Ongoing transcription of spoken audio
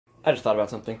I just thought about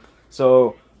something.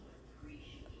 So,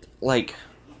 like,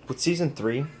 with season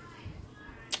 3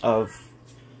 of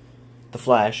The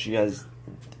Flash, you guys,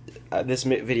 this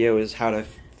video is how to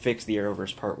fix the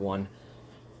ArrowVerse Part 1.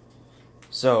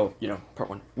 So, Part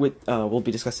 1. We'll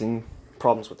be discussing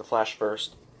problems with The Flash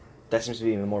first. That seems to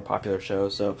be the more popular show,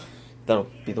 so that'll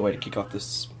be the way to kick off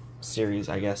this series,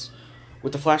 I guess.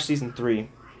 With The Flash Season 3,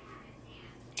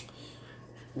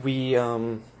 we,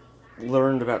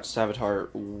 learned about Savitar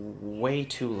way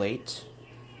too late.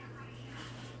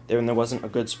 There wasn't a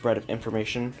good spread of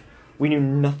information. We knew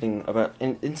nothing about,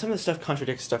 and some of the stuff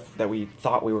contradicts stuff that we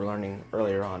thought we were learning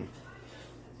earlier on.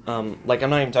 Like, I'm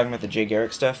not even talking about the Jay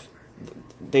Garrick stuff.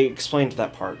 They explained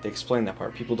that part.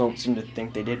 People don't seem to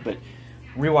think they did, but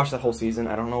rewatch that whole season.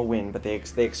 I don't know when, but they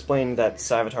explained that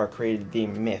Savitar created the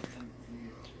myth.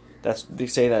 They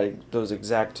say that those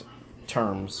exact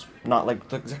terms, not like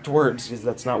the exact words, because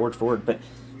that's not word for word, but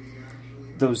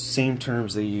those same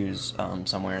terms they use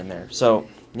somewhere in there. So,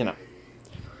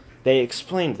 they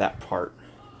explained that part.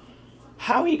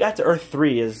 How he got to Earth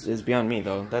 3 is beyond me,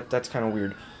 though. That's kind of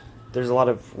weird. There's a lot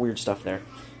of weird stuff there.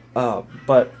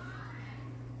 But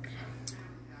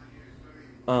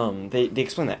they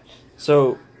explain that.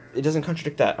 So, it doesn't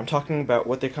contradict that. I'm talking about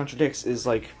what they contradicts is,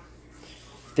 like,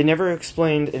 they never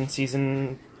explained in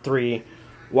Season 3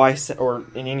 why, or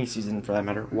in any season for that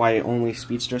matter, why only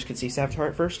speedsters could see Savitar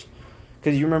at first.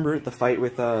 Because you remember the fight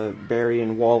with Barry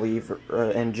and Wally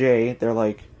and Jay, they're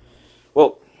like,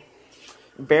 well,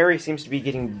 Barry seems to be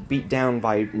getting beat down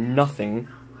by nothing,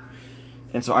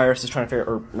 and so Iris is trying to figure,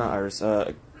 or not Iris,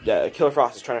 Killer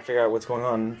Frost is trying to figure out what's going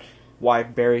on, why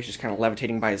Barry's just kind of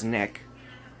levitating by his neck,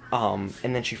 and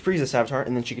then she freezes Savitar,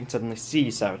 and then she can suddenly see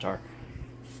Savitar.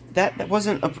 That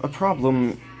wasn't a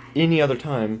problem any other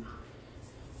time.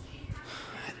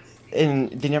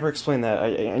 And they never explain that.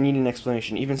 I need an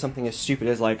explanation. Even something as stupid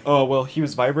as like, oh, well, he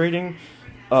was vibrating,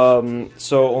 so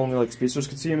only like speedsters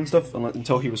could see him and stuff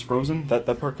until he was frozen. That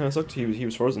part kind of sucked. He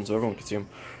was frozen, so everyone could see him.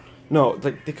 No,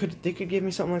 like they could give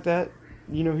me something like that.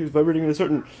 He was vibrating at a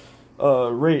certain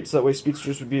rate, so that way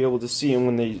speedsters would be able to see him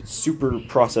when they super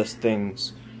process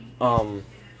things. Even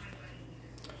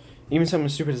something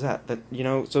as stupid as that.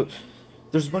 So.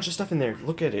 There's a bunch of stuff in there.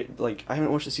 Look at it. Like, I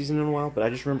haven't watched the season in a while, but I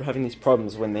just remember having these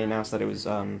problems when they announced that it was,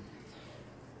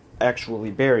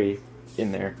 actually Barry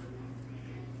in there.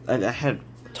 I had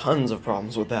tons of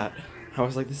problems with that. I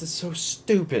was like, this is so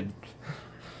stupid.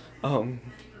 I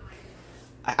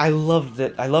loved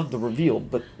it. I loved the reveal,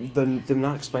 but them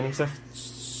not explaining stuff,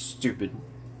 stupid.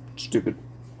 Stupid.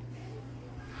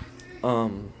 But,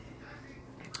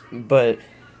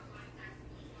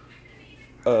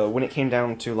 when it came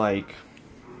down to, like,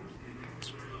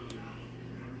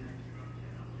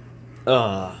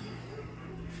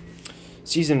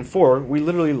 Season 4, we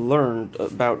literally learned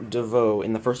about DeVoe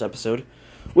in the first episode,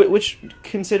 which,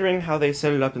 considering how they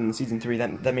set it up in Season 3,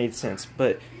 that made sense,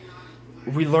 but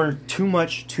we learned too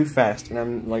much, too fast, and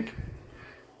I'm, like,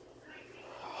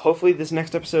 hopefully this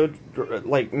next episode,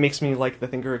 like, makes me like the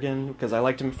Thinker again, because I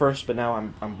liked him first, but now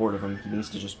I'm bored of him. He needs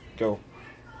to just go.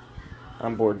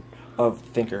 I'm bored of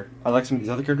Thinker. I like some of these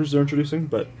other characters they're introducing,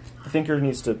 but the Thinker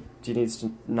needs to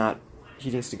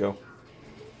go.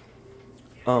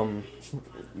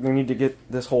 We need to get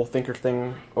this whole Thinker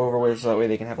thing over with, so that way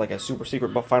they can have, like, a super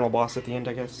secret final boss at the end,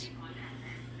 I guess.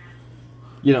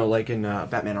 Like in,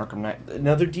 Batman Arkham Knight.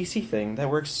 Another DC thing that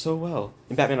works so well.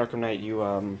 In Batman Arkham Knight,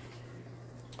 you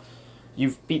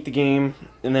beat the game,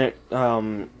 and then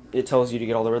it tells you to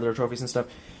get all the Riddler trophies and stuff.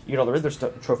 You get all the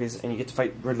Riddler trophies, and you get to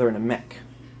fight Riddler in a mech,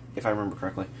 if I remember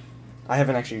correctly. I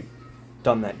haven't actually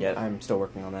done that yet. I'm still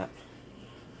working on that.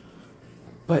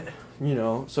 But,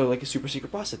 so like a super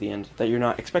secret boss at the end that you're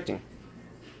not expecting.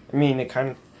 I mean, it kind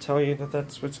of tell you that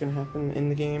that's what's going to happen in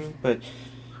the game, but,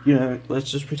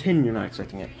 let's just pretend you're not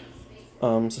expecting it.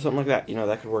 So something like that,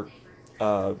 that could work.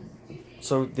 So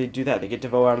they do that. They get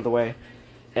DeVoe out of the way,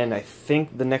 and I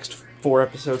think the next 4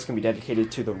 episodes can be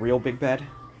dedicated to the real big bad,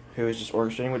 who is just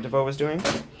orchestrating what DeVoe is doing.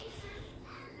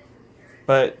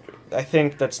 But I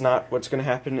think that's not what's going to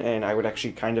happen, and I would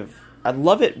actually I'd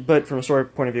love it, but from a story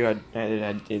point of view,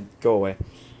 it'd go away,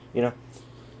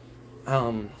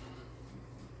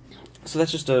 So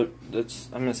that's just I'm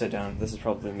gonna sit down. This is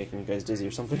probably making you guys dizzy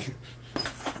or something.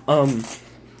 From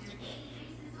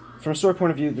a story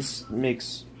point of view, just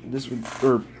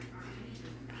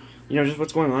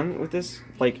what's going on with this,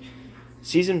 like,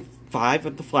 Season 5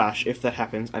 of The Flash, if that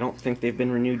happens, I don't think they've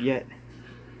been renewed yet.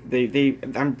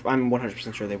 I'm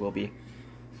 100% sure they will be.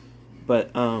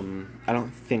 But, I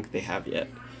don't think they have yet.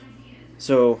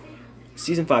 So,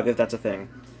 Season 5, if that's a thing,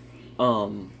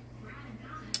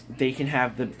 they can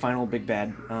have the final big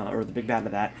bad, or the big bad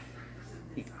of that,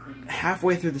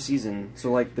 halfway through the season,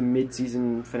 so like the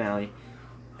mid-season finale,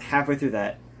 halfway through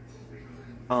that,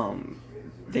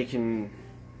 they can,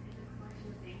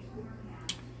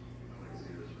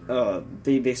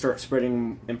 they start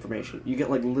spreading information. You get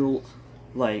like little,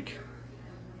 like,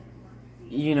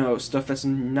 you know, stuff that's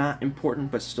not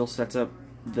important but still sets up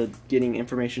the getting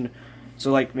information.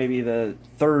 So like maybe the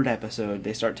third episode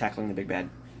they start tackling the big bad.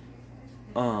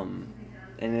 And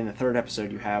in the third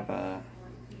episode you have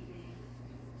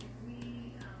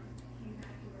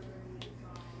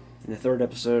in the third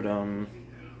episode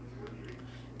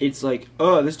it's like,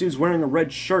 oh, this dude's wearing a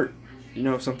red shirt, you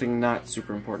know, something not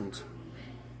super important.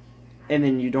 And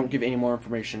then you don't give any more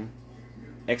information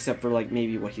except for like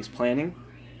maybe what he's planning.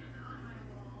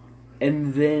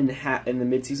 And then in the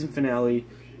mid-season finale,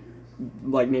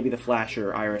 like maybe the Flash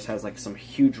or Iris has like some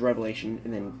huge revelation,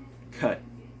 and then cut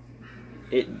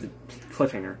it, the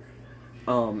cliffhanger.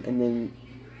 And then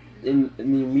in the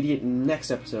immediate next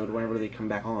episode, whenever they come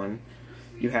back on,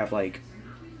 you have like,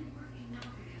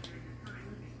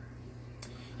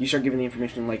 you start giving the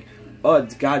information like, oh,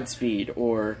 it's Godspeed,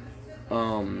 or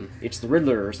it's the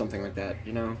Riddler, or something like that.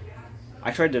 You know,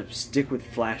 I tried to stick with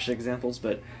Flash examples,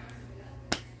 but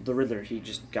the Riddler, he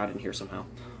just got in here somehow.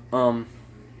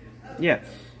 Yeah,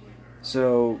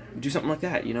 so do something like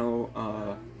that, you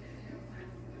know.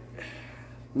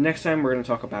 Next time we're going to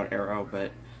talk about Arrow,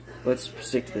 but let's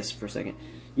stick to this for a second.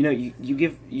 You know,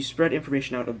 you spread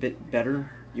information out a bit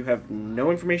better. You have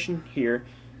no information here,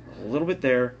 a little bit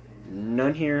there,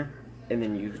 none here, and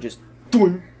then you just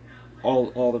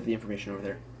all of the information over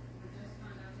there.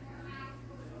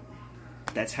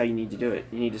 That's how you need to do it.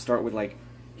 You need to start with like,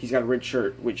 he's got a red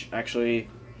shirt, which actually,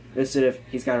 instead of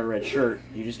he's got a red shirt,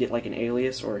 you just get like an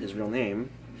alias or his real name.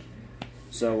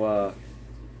 So,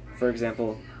 for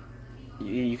example,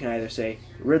 you can either say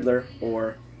Riddler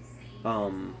or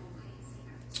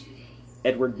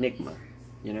Edward Nygma.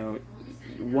 You know,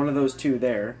 one of those two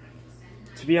there.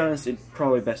 To be honest, it's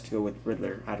probably best to go with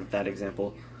Riddler out of that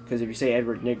example, because if you say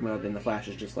Edward Nygma, then the Flash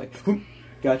is just like,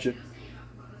 gotcha.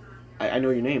 I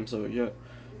know your name, so yeah.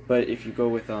 But if you go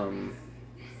with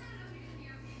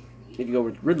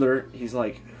Riddler, he's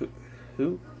like,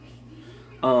 who?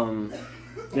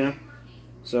 Yeah.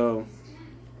 So,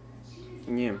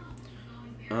 yeah.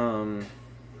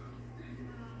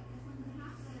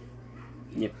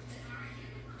 Yep.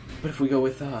 But if we go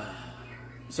with,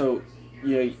 so,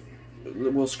 you know,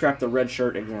 we'll scrap the red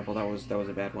shirt example. That was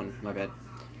a bad one. My bad.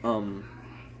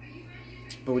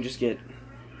 But we just get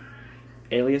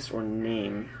alias or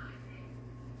name,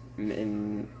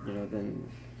 and you know, then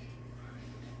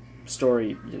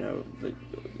story, you know,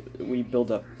 we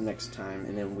build up next time,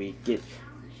 and then we get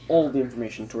all the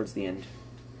information towards the end,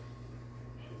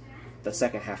 the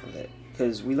second half of it,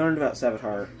 because we learned about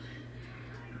Savitar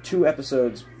 2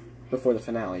 episodes before the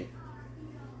finale.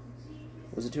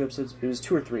 Was it 2 episodes? It was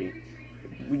 2 or 3.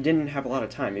 We didn't have a lot of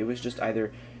time. It was just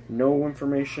either no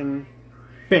information,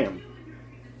 bam,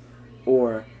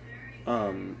 or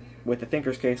with the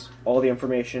Thinker's case, all the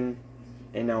information,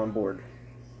 and now I'm bored.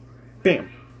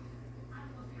 Bam.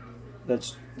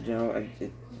 That's, you know,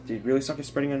 it really sucks at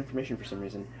spreading out information for some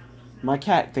reason. My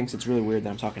cat thinks it's really weird that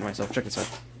I'm talking to myself. Check this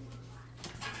out.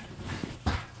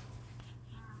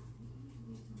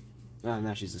 Oh,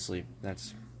 now she's asleep.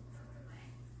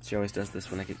 She always does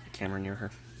this when I get the camera near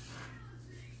her.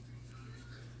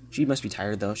 She must be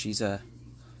tired, though. She's, ooh,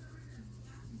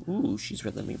 she's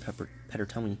ready to let me pet her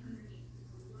tummy.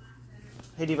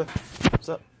 Hey, Diva. What's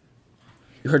up?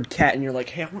 You heard cat and you're like,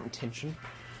 hey, I want attention.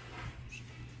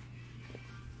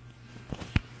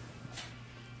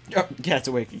 Oh, cat's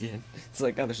awake again. It's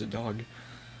like, oh, there's a dog.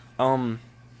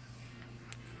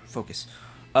 Focus.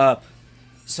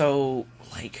 So,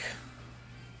 like,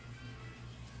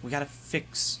 we gotta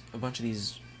fix a bunch of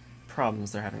these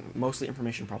problems they're having. Mostly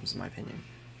information problems, in my opinion.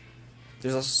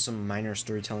 There's also some minor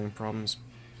storytelling problems.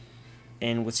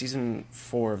 And with Season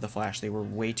 4 of The Flash, they were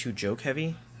way too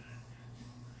joke-heavy.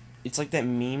 It's like that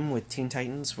meme with Teen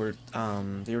Titans, where,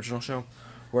 the original show,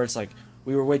 where it's like,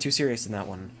 we were way too serious in that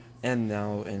one. And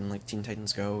now, in, like, Teen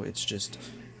Titans Go, it's just...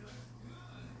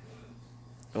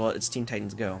 Well, it's Teen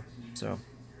Titans Go, so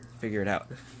figure it out.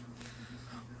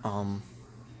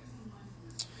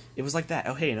 It was like that.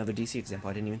 Oh, hey, another DC example.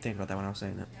 I didn't even think about that when I was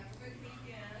saying it.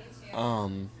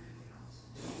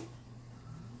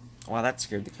 Wow, that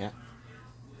scared the cat.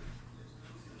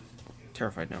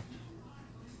 Terrified now.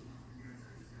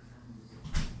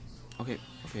 Okay,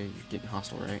 you're getting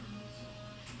hostile, right?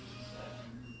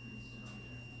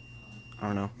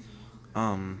 I don't know.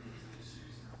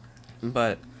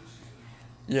 But,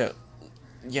 yeah,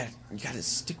 yeah, you gotta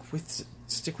stick with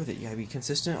it. You gotta be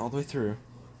consistent all the way through.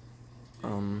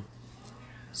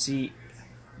 See,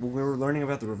 when we were learning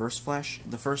about the Reverse Flash,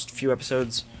 the first few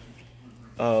episodes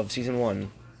of season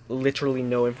 1, literally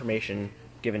no information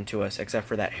given to us except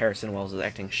for that Harrison Wells is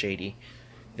acting shady.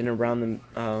 Then around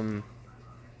the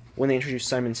when they introduced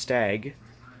Simon Stagg,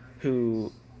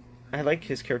 who I like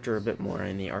his character a bit more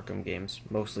in the Arkham games,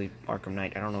 mostly Arkham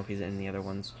Knight. I don't know if he's in the other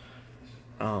ones.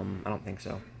 I don't think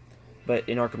so. But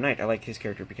in Arkham Knight, I like his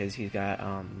character because he's got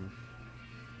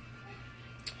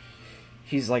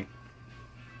he's like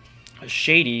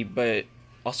shady, but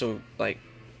also like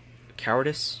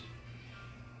cowardice,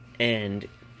 and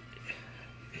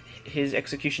his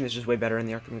execution is just way better in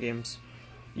the Arkham games.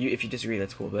 If you disagree,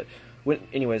 that's cool. But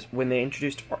when they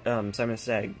introduced Simon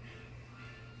Stagg,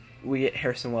 we get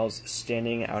Harrison Wells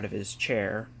standing out of his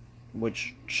chair,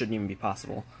 which shouldn't even be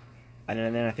possible, and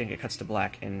then I think it cuts to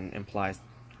black and implies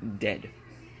dead.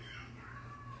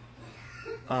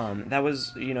 That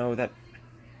was,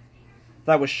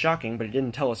 that was shocking, but it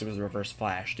didn't tell us it was a Reverse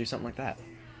Flash. Do something like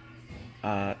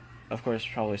that. Of course,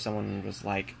 probably someone was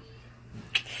like,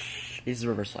 "He's a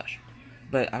Reverse Flash,"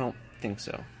 but I don't think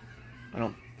so. I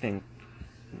don't think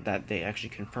that they actually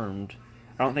confirmed.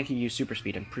 I don't think he used super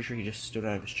speed. I'm pretty sure he just stood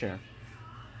out of his chair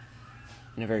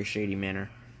in a very shady manner.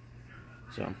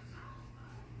 So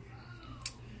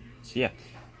yeah.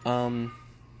 And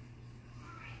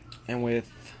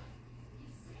with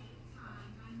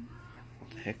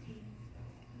what the heck?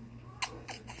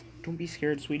 Don't be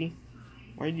scared, sweetie.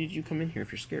 Why did you come in here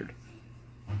if you're scared?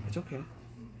 It's okay.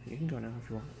 You can go now if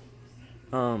you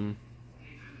want.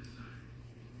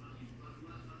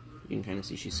 You can kind of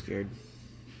see she's scared.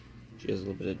 She has a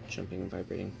little bit of jumping and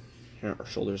vibrating. Her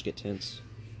shoulders get tense.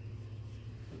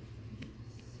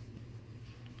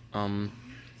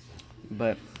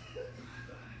 But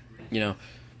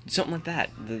something like that.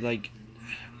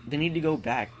 They need to go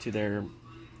back to their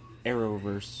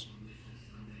ArrowVerse,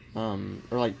 or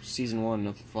like season 1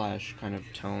 of the Flash kind of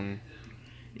tone.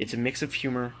 It's a mix of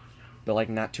humor, but like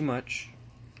not too much.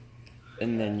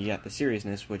 And then you got the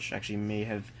seriousness, which actually may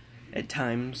have at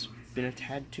times been a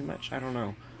tad too much. I don't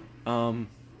know.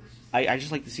 I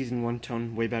just like the season 1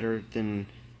 tone way better than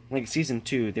like season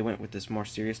 2. They went with this more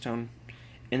serious tone,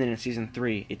 and then in season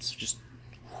 3, it's just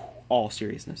all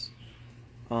seriousness.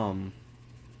 And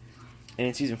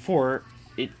in season 4,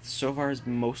 it so far has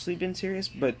mostly been serious,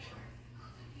 but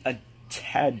a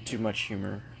tad too much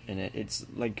humor in it. It's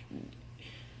like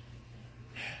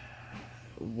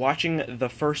watching the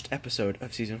first episode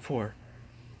of season 4.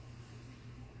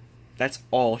 That's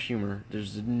all humor.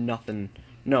 There's nothing.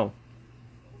 No.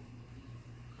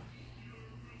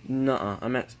 Nuh-uh.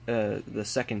 I'm at the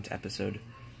second episode.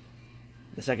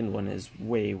 The second one is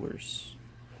way worse.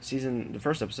 The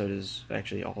first episode is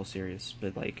actually all serious,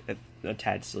 but like a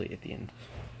tad silly at the end.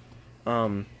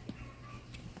 Now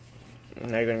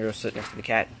you're gonna go sit next to the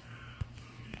cat.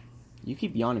 You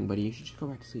keep yawning, buddy. You should just go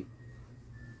back to sleep.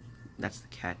 That's the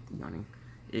cat yawning.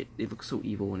 It looks so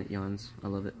evil when it yawns. I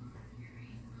love it.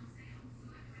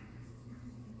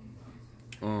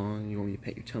 Oh, you want me to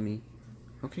pet your tummy?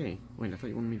 Okay. Wait, I thought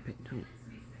you wanted me to pet your tummy.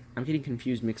 I'm getting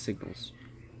confused mixed signals.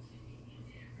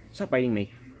 Stop biting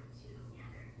me.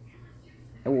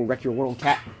 I will wreck your world,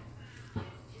 cat.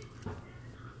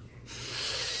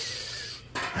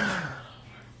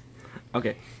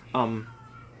 Okay.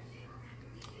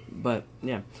 But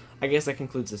yeah, I guess that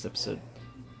concludes this episode.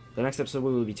 The next episode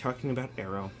we will be talking about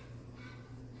Arrow.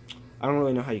 I don't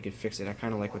really know how you could fix it. I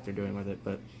kind of like what they're doing with it,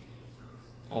 but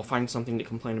I'll find something to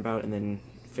complain about and then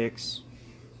fix.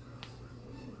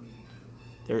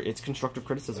 It's constructive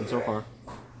criticism so far.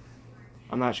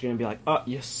 I'm not just gonna be like, "Oh,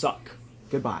 you suck.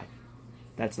 Goodbye."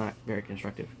 That's not very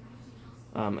constructive.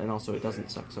 And also, it doesn't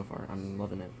suck so far. I'm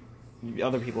loving it.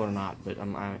 Other people are not, but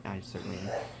I certainly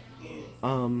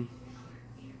am.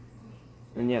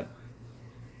 And yeah,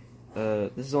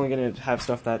 this is only going to have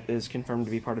stuff that is confirmed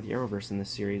to be part of the Arrowverse in this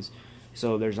series.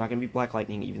 So there's not going to be Black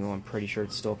Lightning, even though I'm pretty sure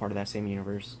it's still a part of that same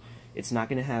universe. It's not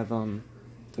going to have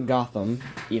Gotham,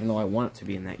 even though I want it to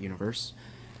be in that universe.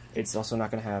 It's also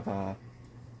not going to have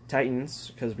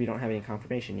Titans, because we don't have any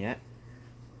confirmation yet.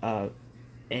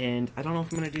 And I don't know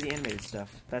if I'm going to do the animated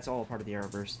stuff. That's all a part of the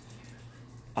Arrowverse.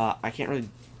 I can't really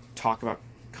talk about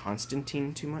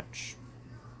Constantine too much.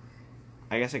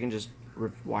 I guess I can just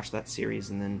watch that series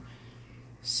and then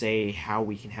say how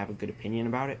we can have a good opinion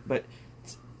about it. But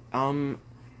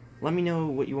let me know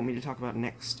what you want me to talk about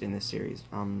next in this series.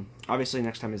 Obviously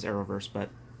next time is Arrowverse, but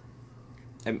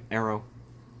Arrow.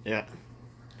 Yeah.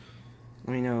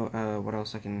 Let me know what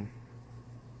else I can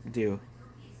do,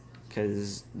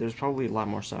 because there's probably a lot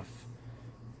more stuff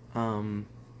Um,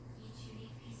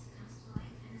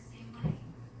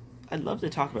 I'd love to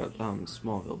talk about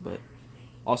Smallville, but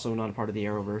also not a part of the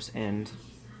Arrowverse, and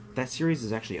that series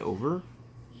is actually over.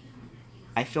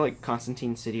 I feel like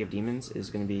Constantine City of Demons is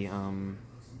going to be,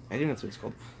 I think that's what it's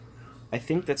called. I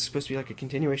think that's supposed to be like a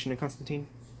continuation of Constantine.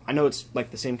 I know it's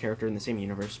like the same character in the same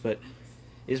universe, but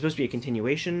is it supposed to be a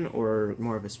continuation or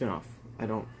more of a spin-off? I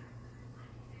don't...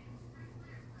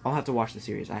 I'll have to watch the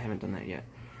series. I haven't done that yet.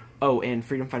 Oh, and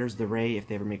Freedom Fighters The Ray, if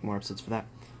they ever make more episodes for that.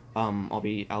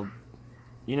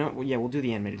 You know, yeah, we'll do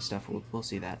the animated stuff. We'll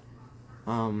see that.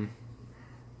 And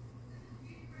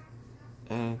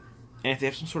if they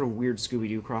have some sort of weird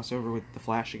Scooby-Doo crossover with the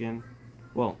Flash again,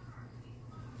 well,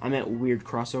 I meant weird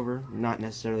crossover, not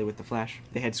necessarily with the Flash.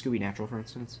 They had Scooby Natural, for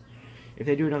instance. If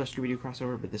they do another Scooby-Doo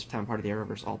crossover, but this time part of the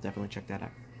Arrowverse, I'll definitely check that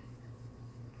out.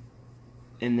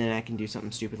 And then I can do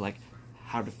something stupid like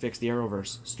How to Fix the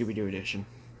Arrowverse Scooby-Doo edition.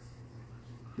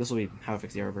 This will be How to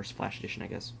Fix the Arrowverse Flash edition, I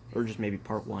guess. Or just maybe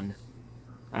part 1.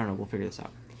 I don't know, we'll figure this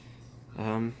out.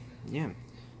 Yeah.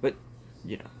 But,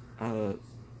 you know,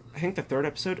 I think the 3rd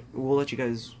episode, we'll let you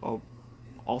guys,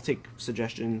 I'll take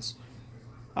suggestions,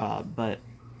 but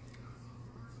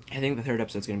I think the 3rd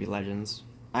episode's going to be Legends.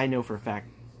 I know for a fact,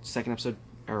 2nd episode,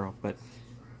 Arrow, but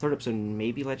 3rd episode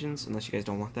maybe Legends, unless you guys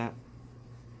don't want that.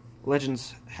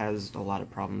 Legends has a lot of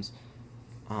problems.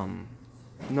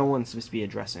 No one's supposed to be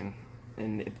addressing,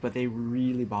 but they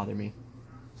really bother me.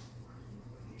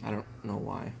 I don't know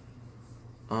why.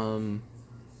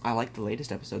 I liked the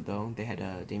latest episode, though. They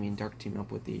had Damien Dark team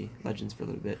up with the Legends for a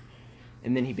little bit,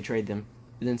 and then he betrayed them,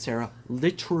 and then Sarah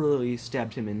literally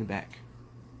stabbed him in the back.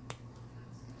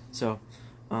 So,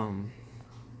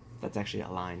 that's actually a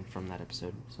line from that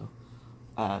episode, so,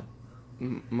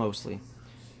 mostly.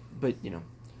 But, you know,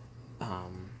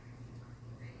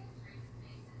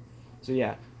 so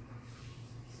yeah.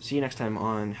 See you next time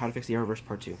on How to Fix the Arrowverse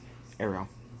Part 2. Arrow.